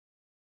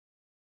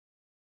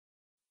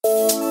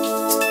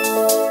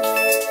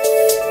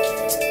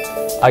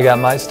I got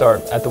my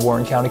start at the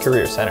Warren County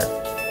Career Center.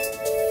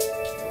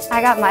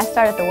 I got my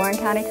start at the Warren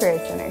County Career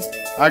Center.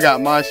 I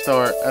got my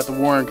start at the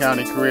Warren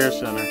County Career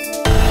Center.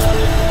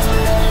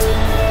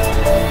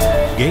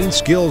 Gain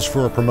skills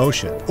for a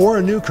promotion or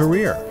a new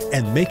career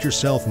and make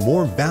yourself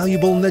more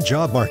valuable in the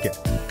job market.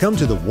 Come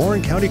to the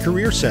Warren County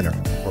Career Center,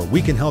 where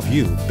we can help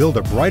you build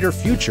a brighter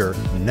future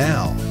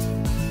now.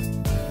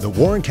 The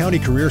Warren County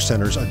Career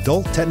Center's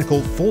Adult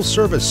Technical Full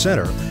Service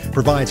Center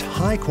provides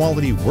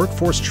high-quality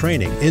workforce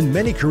training in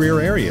many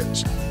career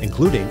areas,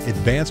 including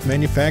advanced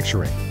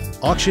manufacturing,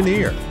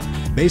 auctioneer,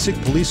 basic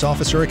police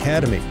officer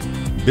academy,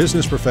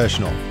 business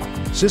professional,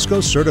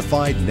 Cisco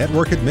certified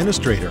network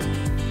administrator,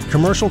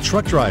 commercial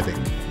truck driving,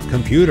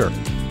 computer,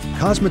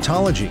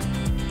 cosmetology,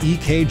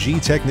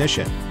 EKG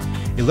technician,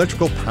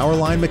 electrical power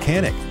line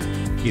mechanic,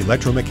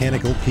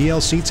 electromechanical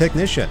PLC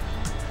technician,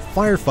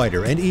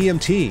 firefighter and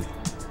EMT,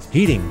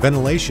 heating,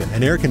 ventilation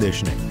and air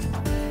conditioning,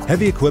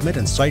 heavy equipment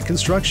and site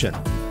construction,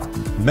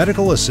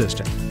 medical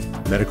assistant,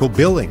 medical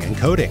billing and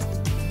coding,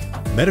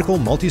 medical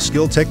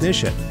multi-skilled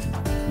technician,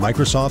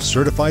 Microsoft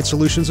Certified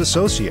Solutions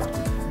Associate,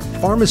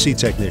 pharmacy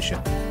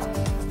technician,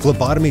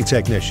 phlebotomy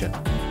technician,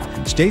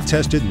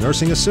 state-tested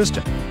nursing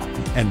assistant,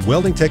 and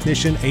welding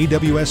technician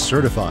AWS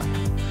certified.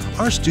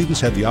 Our students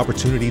have the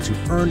opportunity to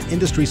earn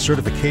industry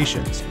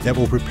certifications that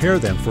will prepare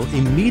them for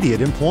immediate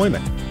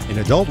employment. In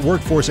adult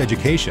workforce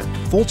education,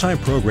 full-time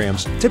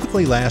programs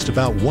typically last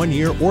about 1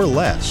 year or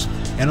less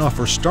and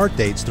offer start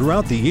dates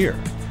throughout the year.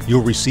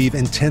 You'll receive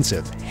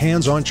intensive,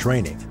 hands-on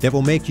training that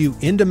will make you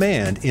in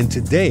demand in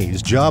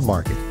today's job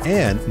market,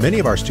 and many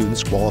of our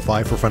students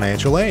qualify for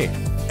financial aid.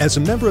 As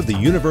a member of the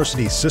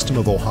University System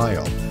of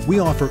Ohio, we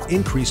offer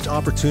increased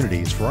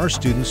opportunities for our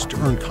students to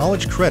earn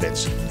college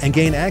credits and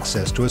gain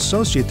access to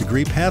associate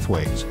degree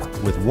pathways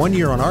with 1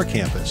 year on our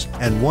campus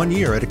and 1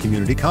 year at a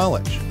community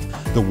college.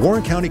 The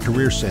Warren County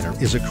Career Center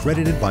is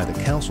accredited by the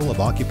Council of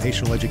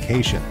Occupational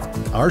Education.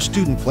 Our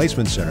Student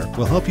Placement Center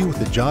will help you with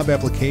the job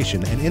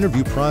application and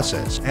interview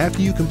process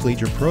after you complete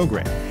your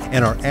program,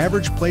 and our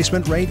average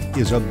placement rate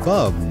is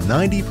above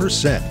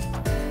 90%.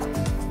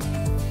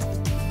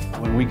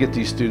 When we get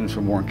these students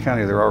from Warren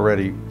County,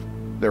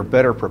 they're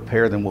better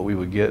prepared than what we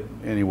would get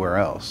anywhere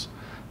else.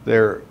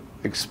 They're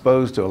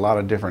exposed to a lot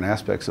of different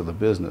aspects of the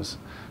business: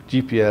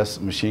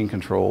 GPS, machine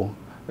control,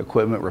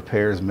 equipment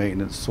repairs,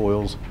 maintenance,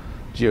 soils,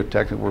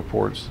 geotechnical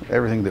reports,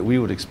 everything that we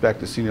would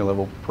expect a senior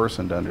level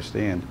person to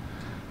understand.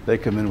 They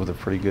come in with a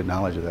pretty good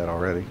knowledge of that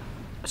already.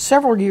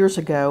 Several years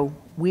ago,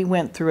 we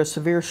went through a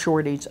severe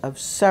shortage of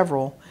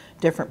several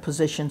different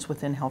positions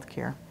within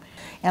healthcare.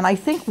 And I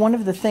think one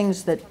of the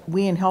things that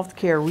we in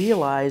healthcare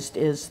realized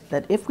is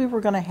that if we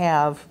were going to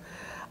have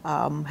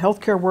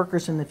healthcare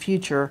workers in the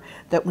future,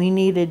 that we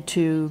needed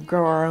to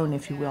grow our own,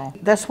 if you will.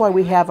 That's why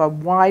we have a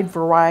wide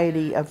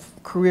variety of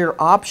career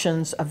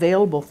options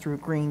available through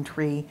Green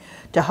Tree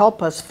to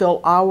help us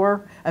fill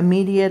our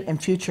immediate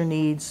and future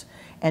needs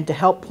and to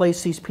help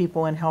place these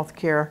people in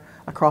healthcare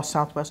across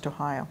Southwest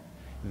Ohio.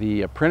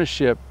 The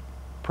apprenticeship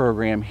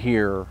program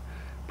here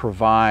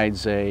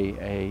provides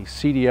a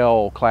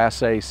CDL,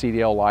 Class A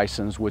CDL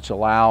license, which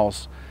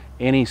allows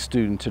any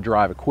student to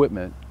drive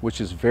equipment,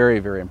 which is very,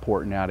 very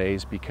important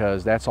nowadays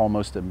because that's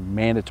almost a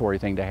mandatory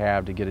thing to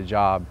have to get a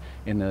job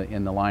in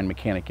the line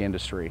mechanic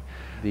industry.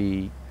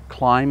 The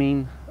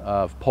climbing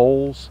of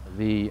poles,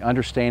 the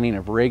understanding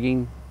of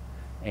rigging,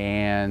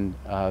 and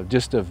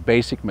just of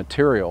basic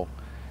material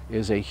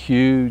is a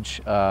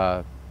huge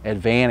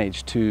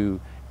advantage to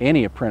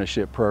any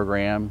apprenticeship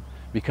program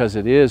because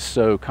it is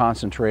so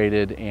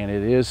concentrated and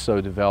it is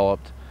so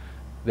developed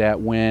that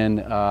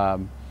when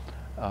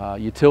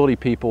utility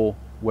people,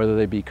 whether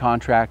they be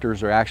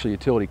contractors or actually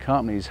utility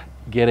companies,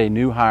 get a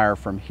new hire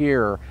from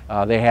here,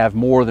 they have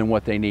more than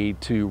what they need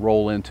to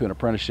roll into an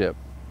apprenticeship.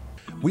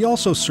 We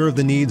also serve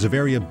the needs of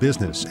area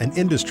business and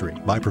industry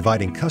by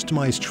providing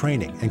customized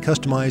training and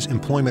customized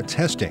employment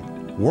testing.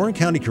 Warren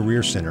County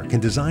Career Center can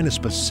design a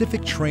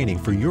specific training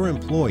for your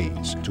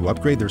employees to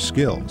upgrade their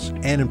skills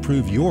and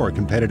improve your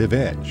competitive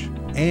edge.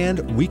 And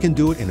we can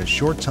do it in a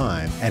short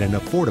time at an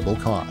affordable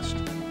cost.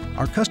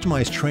 Our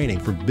customized training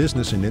for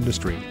business and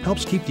industry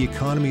helps keep the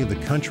economy of the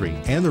country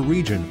and the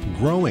region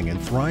growing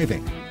and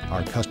thriving.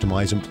 Our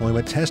customized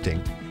employment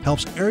testing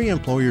helps area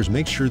employers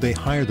make sure they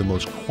hire the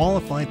most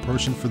qualified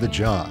person for the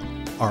job.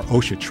 Our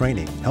OSHA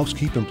training helps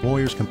keep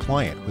employers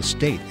compliant with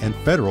state and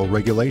federal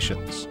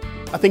regulations.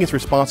 I think it's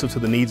responsive to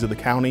the needs of the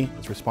county.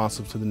 It's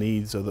responsive to the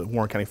needs of the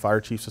Warren County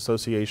Fire Chiefs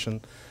Association.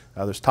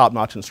 There's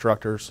top-notch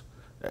instructors.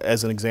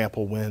 As an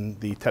example, when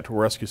the Technical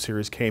Rescue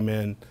Series came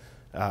in,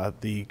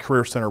 the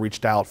Career Center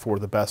reached out for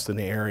the best in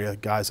the area,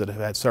 guys that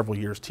have had several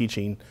years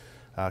teaching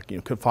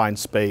confined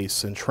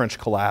space and trench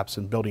collapse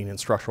and building and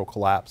structural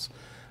collapse.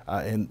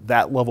 And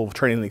that level of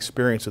training and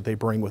experience that they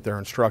bring with their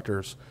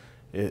instructors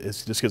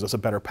just gives us a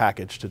better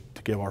package to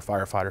give our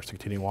firefighters to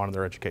continue on in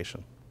their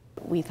education.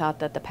 We thought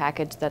that the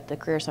package that the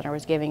Career Center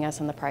was giving us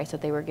and the price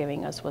that they were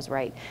giving us was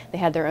right. They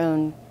had their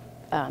own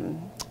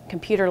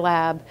computer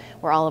lab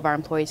where all of our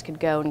employees could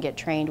go and get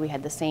trained. We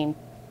had the same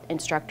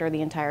instructor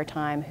the entire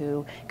time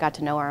who got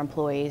to know our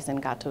employees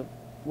and got to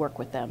work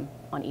with them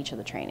on each of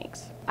the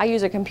trainings. I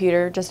use a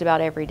computer just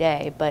about every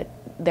day, but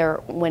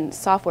when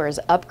software is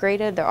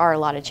upgraded, there are a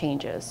lot of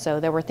changes. So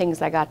there were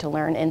things I got to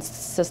learn in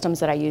systems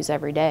that I use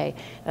every day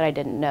that I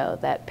didn't know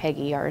that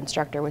Peggy, our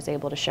instructor, was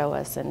able to show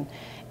us,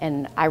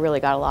 and I really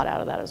got a lot out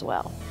of that as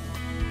well.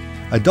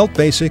 Adult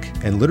basic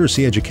and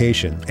literacy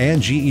education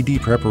and GED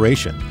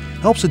preparation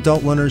helps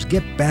adult learners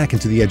get back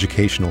into the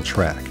educational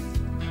track.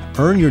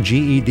 Earn your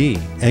GED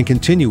and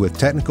continue with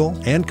technical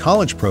and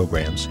college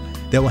programs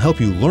that will help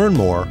you learn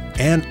more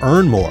and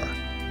earn more.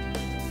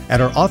 At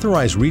our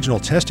authorized regional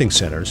testing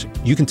centers,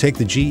 you can take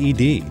the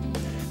GED,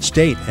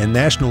 state and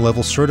national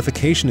level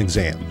certification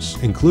exams,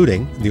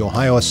 including the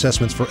Ohio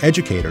Assessments for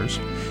Educators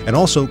and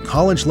also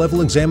college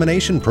level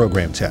examination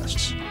program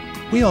tests.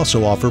 We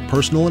also offer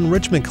personal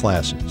enrichment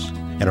classes,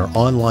 and our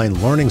online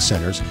learning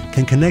centers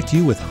can connect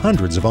you with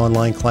hundreds of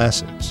online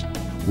classes.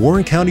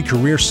 Warren County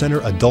Career Center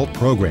adult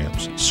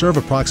programs serve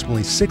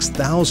approximately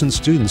 6,000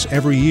 students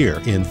every year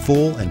in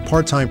full and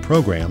part-time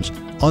programs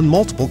on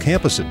multiple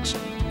campuses,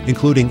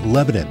 including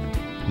Lebanon,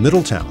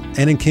 Middletown,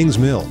 and in Kings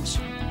Mills.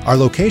 Our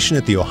location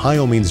at the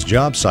Ohio Means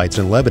Job sites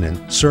in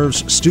Lebanon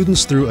serves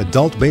students through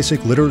adult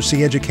basic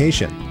literacy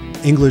education,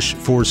 English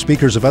for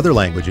speakers of other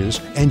languages,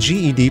 and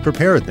GED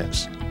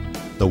preparedness.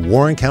 The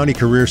Warren County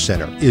Career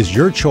Center is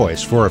your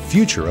choice for a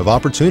future of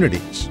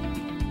opportunities.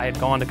 I had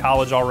gone to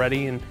college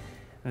already, and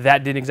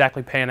that didn't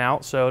exactly pan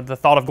out, so the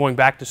thought of going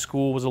back to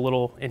school was a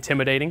little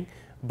intimidating,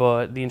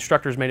 but the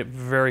instructors made it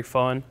very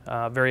fun,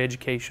 very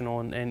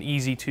educational, and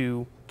easy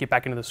to get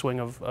back into the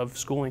swing of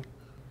schooling.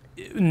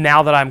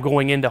 Now that I'm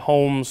going into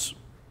homes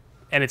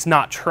and it's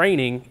not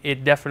training,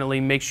 it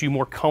definitely makes you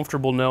more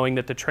comfortable knowing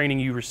that the training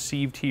you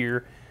received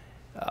here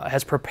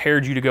has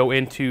prepared you to go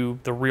into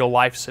the real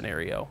life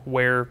scenario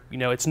where, you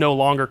know, it's no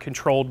longer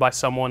controlled by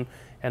someone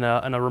in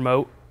a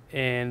remote,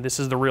 and this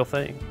is the real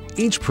thing.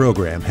 Each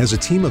program has a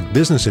team of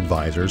business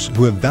advisors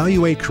who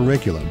evaluate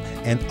curriculum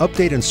and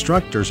update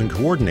instructors and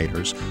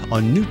coordinators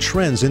on new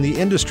trends in the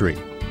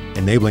industry,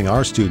 enabling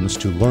our students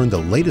to learn the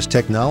latest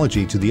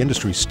technology to the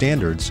industry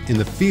standards in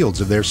the fields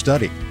of their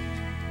study.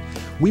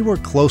 We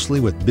work closely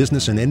with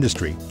business and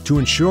industry to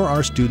ensure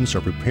our students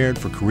are prepared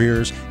for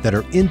careers that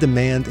are in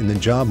demand in the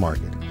job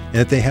market and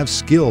that they have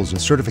skills and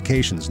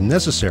certifications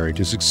necessary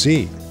to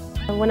succeed.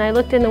 When I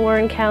looked in the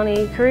Warren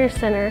County Career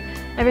Center,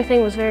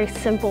 everything was very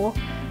simple.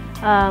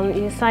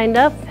 You signed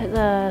up,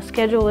 the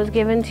schedule was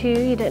given to you.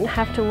 You didn't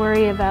have to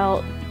worry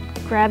about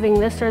grabbing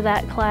this or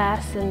that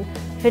class and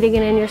fitting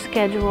it in your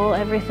schedule.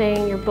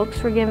 Everything, your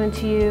books were given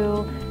to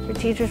you, your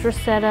teachers were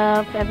set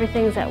up,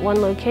 everything's at one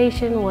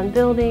location, one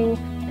building.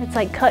 It's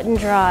like cut and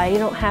dry. You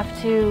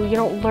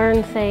don't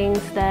learn things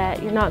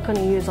that you're not going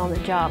to use on the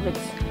job.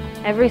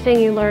 Everything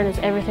you learn is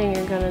everything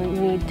you're going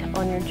to need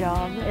on your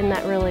job, and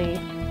that really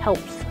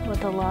helps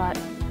with a lot.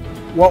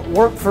 What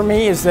worked for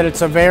me is that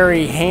it's a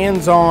very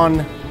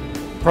hands-on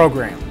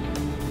program.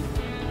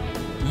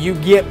 You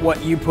get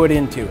what you put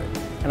into it,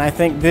 and I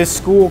think this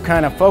school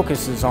kind of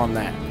focuses on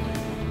that.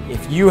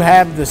 If you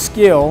have the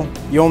skill,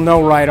 you'll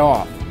know right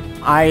off.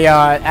 I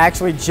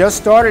actually just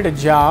started a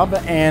job,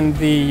 and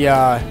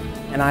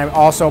I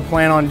also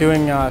plan on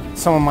doing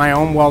some of my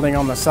own welding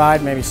on the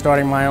side, maybe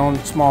starting my own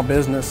small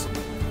business.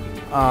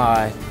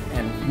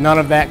 And none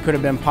of that could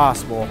have been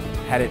possible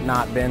had it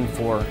not been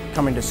for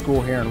coming to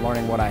school here and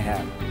learning what I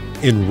had.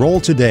 Enroll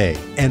today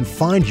and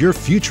find your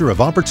future of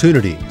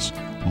opportunities.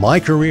 My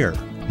career,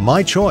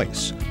 my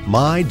choice,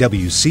 my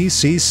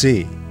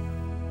WCCC.